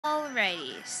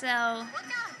Alrighty, so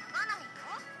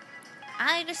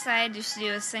I decided just to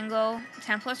do a single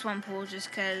 10+1 pool just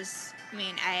because,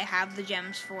 I have the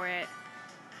gems for it,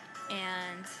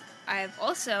 and I've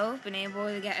also been able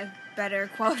to get a better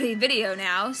quality video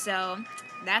now, so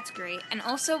that's great. And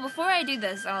also, before I do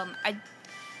this,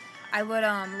 I would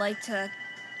like to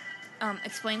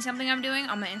explain something I'm doing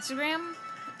on my Instagram.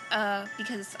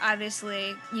 Because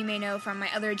obviously you may know from my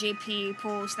other JP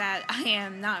pools that I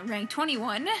am not ranked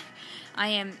 21. I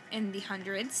am in the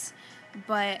hundreds.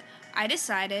 But I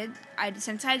decided,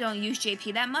 since I don't use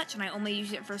JP that much and I only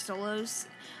use it for solos,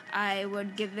 I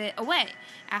would give it away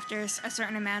after a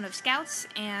certain amount of scouts.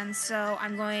 And so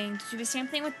I'm going to do the same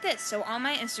thing with this. So on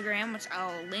my Instagram, which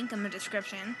I'll link in the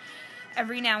description,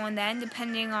 every now and then,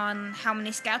 depending on how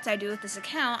many scouts I do with this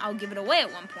account, I'll give it away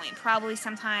at one point. Probably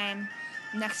sometime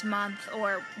next month,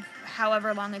 or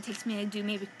however long it takes me to do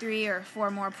maybe 3 or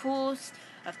 4 more pools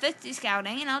of 50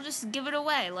 scouting, and I'll just give it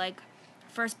away, like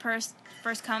first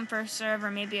come, first serve,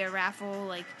 or maybe a raffle,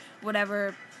 like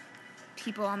whatever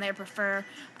people on there prefer.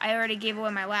 I already gave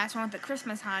away my last one with the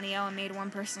Christmas Hanio and made one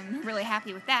person really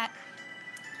happy with that.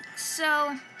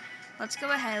 So let's go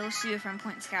ahead, let's do a from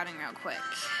point scouting real quick.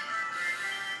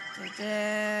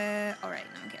 Alright,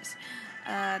 no one cares.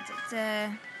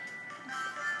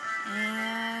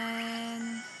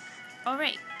 And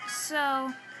alright,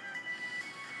 so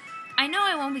I know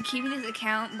I won't be keeping this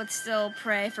account, but still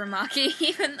pray for Maki,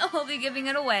 even though I'll be giving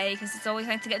it away, because it's always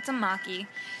nice to get some Maki.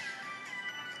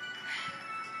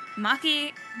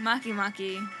 Maki,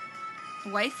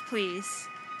 wife please,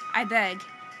 I beg,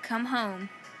 come home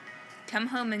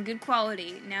in good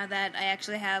quality, now that I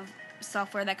actually have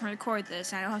software that can record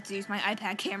this, and I don't have to use my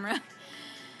iPad camera.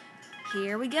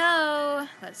 Here we go.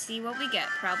 Let's see what we get.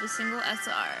 Probably single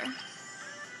SR.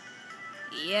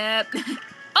 Yep.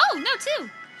 Oh, no, 2.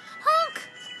 Honk.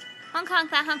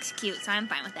 Honk, that honk's cute, so I'm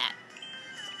fine with that.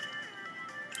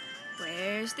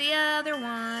 Where's the other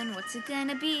one? What's it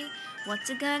gonna be?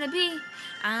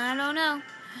 I don't know.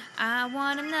 I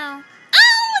wanna know.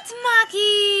 Oh, it's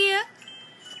Maki!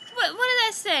 What did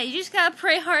I say? You just gotta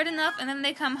pray hard enough, and then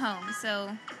they come home,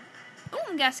 so... Oh,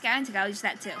 we got Sky, I'll use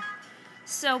that, too.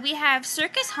 So we have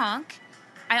Circus Honk.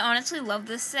 I honestly love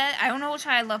this set. I don't know which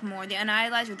one I love more, the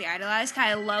Unidealized or the Idolized.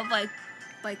 I love the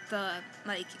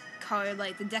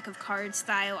deck of cards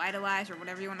style Idolized or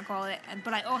whatever you want to call it.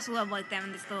 But I also love them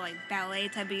in this little ballet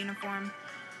type of uniform.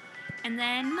 And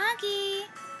then Maki.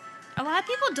 A lot of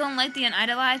people don't like the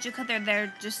Unidolized because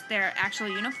they're just their actual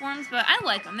uniforms, but I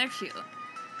like them. They're cute.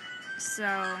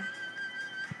 So.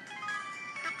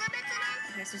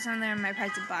 Okay, so something there in my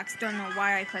private box. Don't know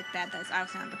why I clicked that. That's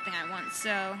obviously not the thing I want.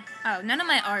 So, oh, none of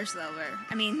my R's though were.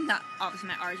 Not obviously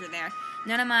my R's are there.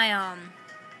 None of my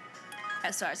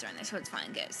SRs are in there, so it's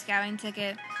fine. Good. Scouting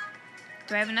ticket.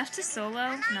 Do I have enough to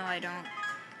solo? No, I don't.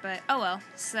 But oh well.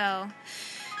 So,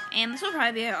 and this will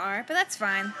probably be an R, but that's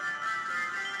fine.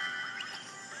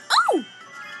 Oh!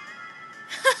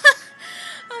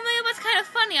 Oh my god, that's kind of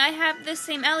funny. I have this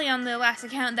same Ellie on the last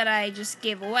account that I just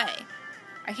gave away.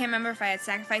 I can't remember if I had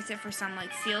sacrificed it for some,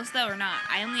 seals, though, or not.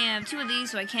 I only have 2 of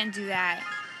these, so I can't do that.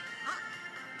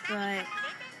 But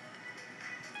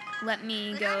let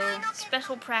me go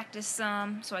special practice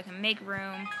some, so I can make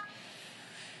room.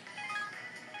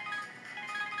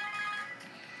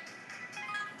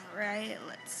 Alright,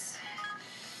 let's...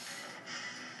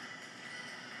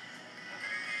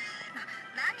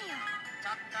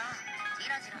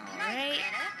 Alright.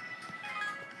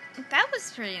 That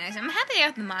was pretty nice. I'm happy I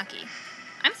got the Maki.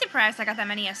 I'm surprised I got that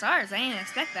many SRs. I didn't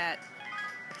expect that.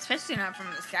 Especially not from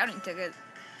the scouting ticket.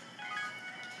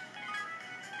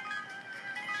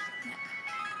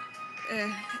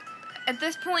 At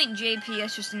this point, JP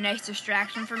is just a nice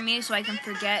distraction for me, so I can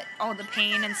forget all the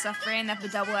pain and suffering that the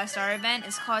double SR event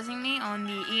is causing me on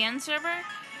the EN server.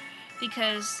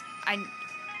 Because I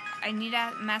need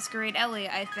a Masquerade Ellie.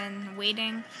 I've been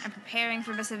waiting and preparing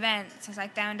for this event since I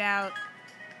found out,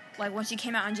 when she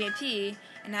came out on JP,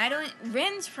 and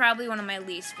Rin's probably one of my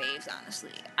least faves, honestly.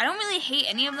 I don't really hate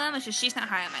any of them, it's just she's not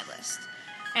high on my list.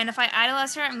 And if I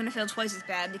idolize her, I'm gonna feel twice as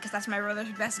bad, because that's my brother's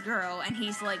best girl, and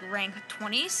he's, rank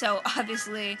 20, so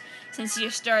obviously, since he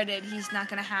just started, he's not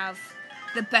gonna have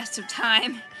the best of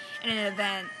time in an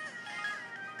event.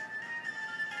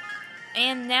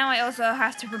 And now I also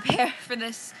have to prepare for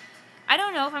this. I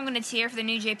don't know if I'm going to tier for the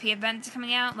new JP event that's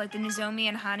coming out, like the Nozomi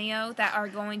and Hanio that are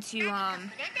going to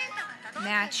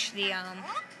match the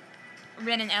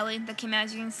Rin and Ellie that came out,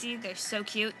 as you can see. They're so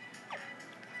cute.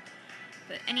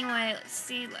 But anyway, let's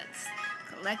see. Let's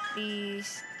collect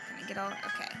these. Can I get all...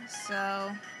 Okay,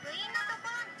 so...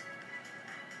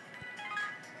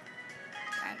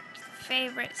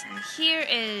 favorites. And here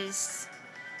is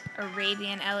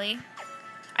Arabian Ellie.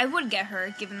 I would get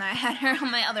her, given that I had her on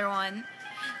my other one.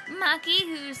 Maki,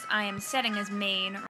 who's I am setting as main